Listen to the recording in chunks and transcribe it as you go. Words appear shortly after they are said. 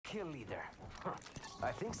kill leader.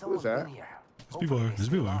 I think Who's that? here. There's people there. There's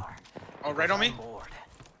people there. Oh, right on me.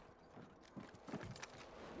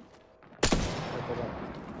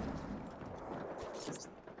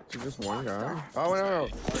 Is it just one guy? Oh, no.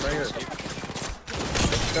 Right here.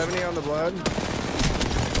 70 on the blood.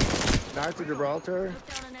 Knife to Gibraltar.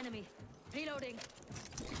 Down an enemy. Reloading.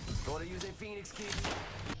 Gotta use a Phoenix kit.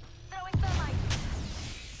 Throwing thermite.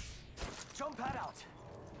 Jump pad out.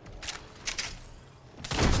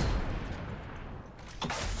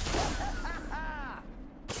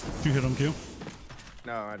 Did you hit him, Q?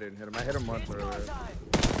 No, I didn't hit him. I hit him once earlier.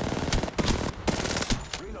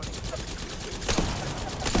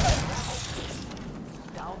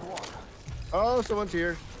 Down one. Oh, someone's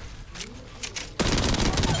here.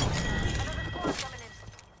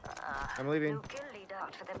 I'm leaving. Kill leader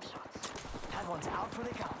out for them shots. That one's out for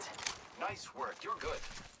the count. Nice work. You're good.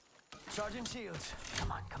 Charging shields.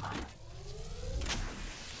 Come on, come on.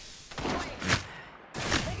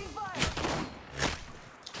 Taking fire.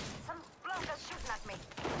 Some blockers shooting at me.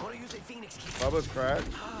 Gotta use a Phoenix kit. Bubba's cracked.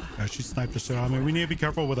 Yeah, she sniped the shit out of me. We need to be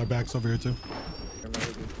careful with our backs over here too.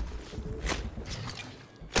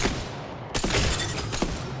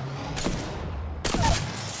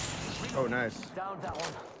 Oh, nice. Down that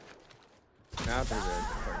one. Now they're good.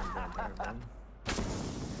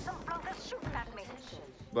 Some blockers shooting at me.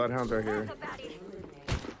 Bloodhounds are here. There's a baddie.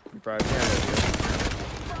 You probably can't hit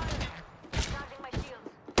Charging my shields.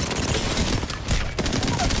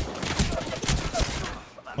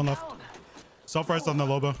 One left. Self-res on the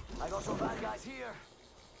Lobo. I got some bad guys here.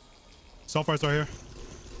 Self-res right here.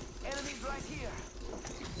 Enemies right here.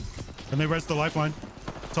 And they res the lifeline.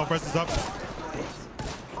 Self-res is up.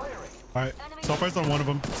 Alright. Self-res on one of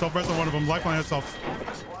them. Self-res on one of them. Lifeline itself.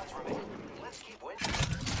 Let's keep winning.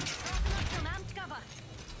 Some amped cover.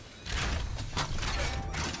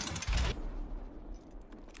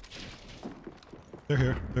 They're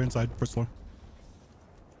here. They're inside. First floor.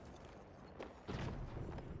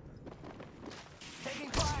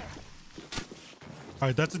 Taking fire.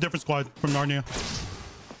 Alright, that's a different squad from Narnia.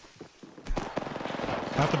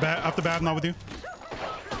 After bat, I'm not with you.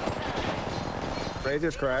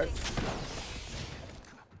 Razor's cracked.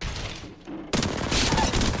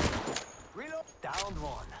 Reload. Down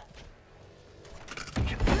one.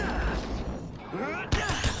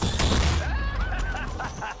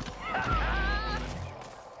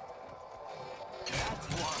 That's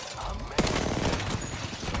one.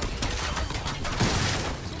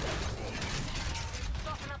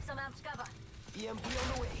 Tossing up some amped cover. EMP on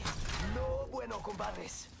the way. No bueno,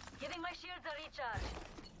 compadres. Giving my shields a recharge.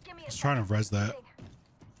 Give me a Just trying to res that.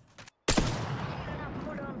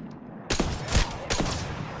 Hold on.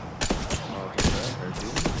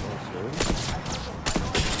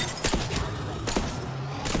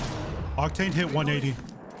 Octane hit 180.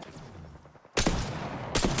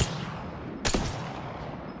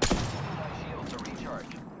 Shields are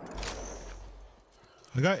recharged.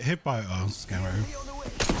 I got hit by a scan right here. On the way.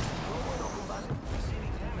 No bueno, compadre.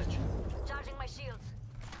 Receiving damage. Charging my shields.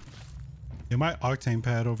 Yeah, my octane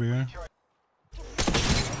pad over here.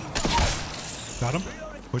 Got him.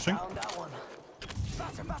 Pushing. Down that one.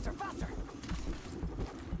 Faster, faster, faster.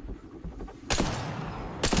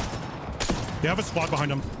 They have a squad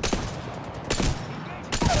behind him.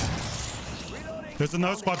 There's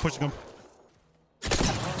another squad pushing him.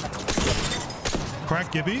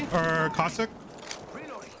 Crack Gibby or Cossack?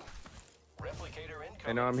 Reloading. Replicator incoming.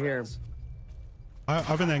 I know I'm here. I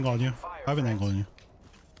have an angle on you. I have an angle on you.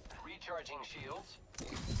 Recharging shields.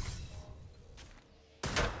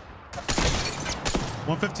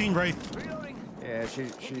 115 Wraith. Reloading. Yeah,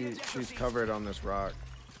 she's covered on this rock.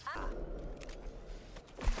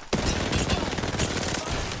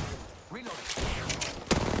 Reloading.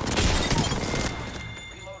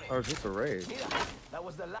 Oh, it's just a raid. Mira, that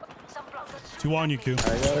was the last. Some blockers. Two on you, Q. I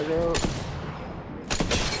gotta go.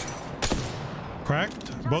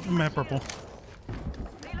 Cracked. Both of them have purple.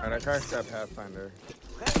 Alright, I cracked that Pathfinder.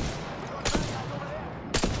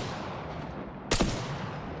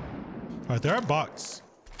 Alright, they're at box.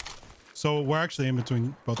 So we're actually in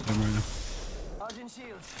between both of them right now. Charging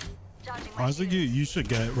shields. Charging my Honestly, shields. you should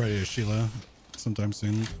get ready to Sheila sometime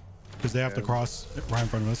soon. Because they have to cross right in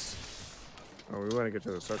front of us. Oh, we want to get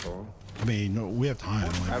to the circle. I mean, we have time.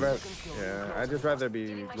 Like, I'd just rather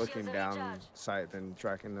be looking down sight than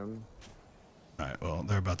tracking them. alright, well,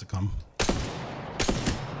 they're about to come.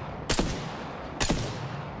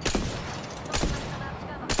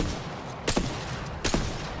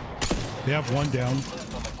 They have one down.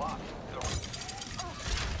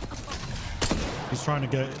 He's trying to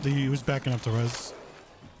get, he was backing up to res.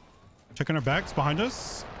 Checking our backs behind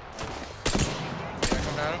us. Yeah,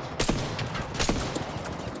 come down.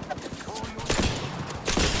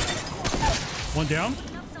 One down.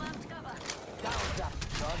 Picking up some amped cover. Down, Zap.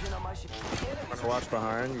 Charging on my ship. I'm gonna watch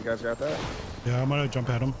behind. You guys got that? Yeah, I'm gonna jump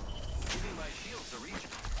at him. Giving my shields a recharge.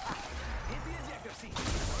 Hit the ejector seat.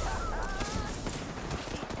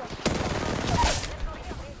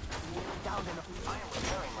 Down in the... I am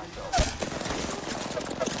repairing myself.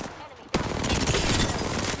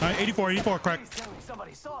 Enemy down. 84, crack. Please tell me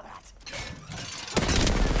somebody saw that.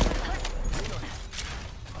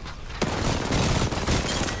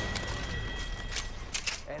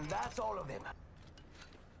 And that's all of them.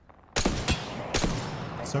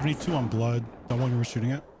 72 on blood. The one you were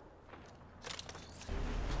shooting at.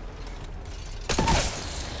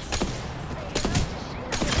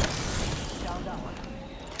 Down that one.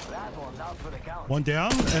 That one's out for the count. One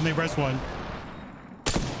down, and they rest one.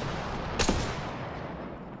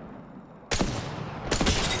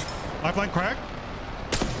 Lifeline crack.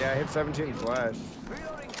 Yeah, I hit 17 flash.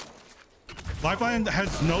 Reloading. Lifeline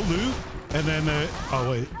has no loot, and then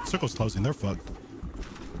oh wait, circle's closing. They're fucked.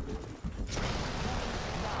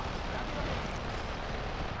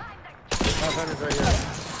 Pathfinder's right here.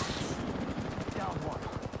 Down one.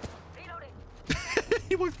 Reloading.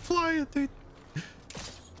 He went flying, dude.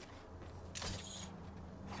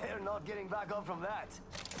 They're not getting back up from that.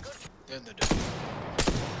 Then they're done.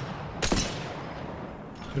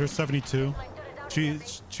 There's 72.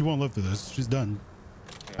 She won't live through this. She's done.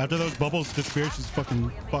 After those bubbles disappear, she's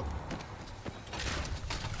fucking fucked.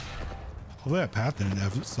 Hopefully that path didn't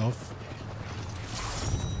have itself.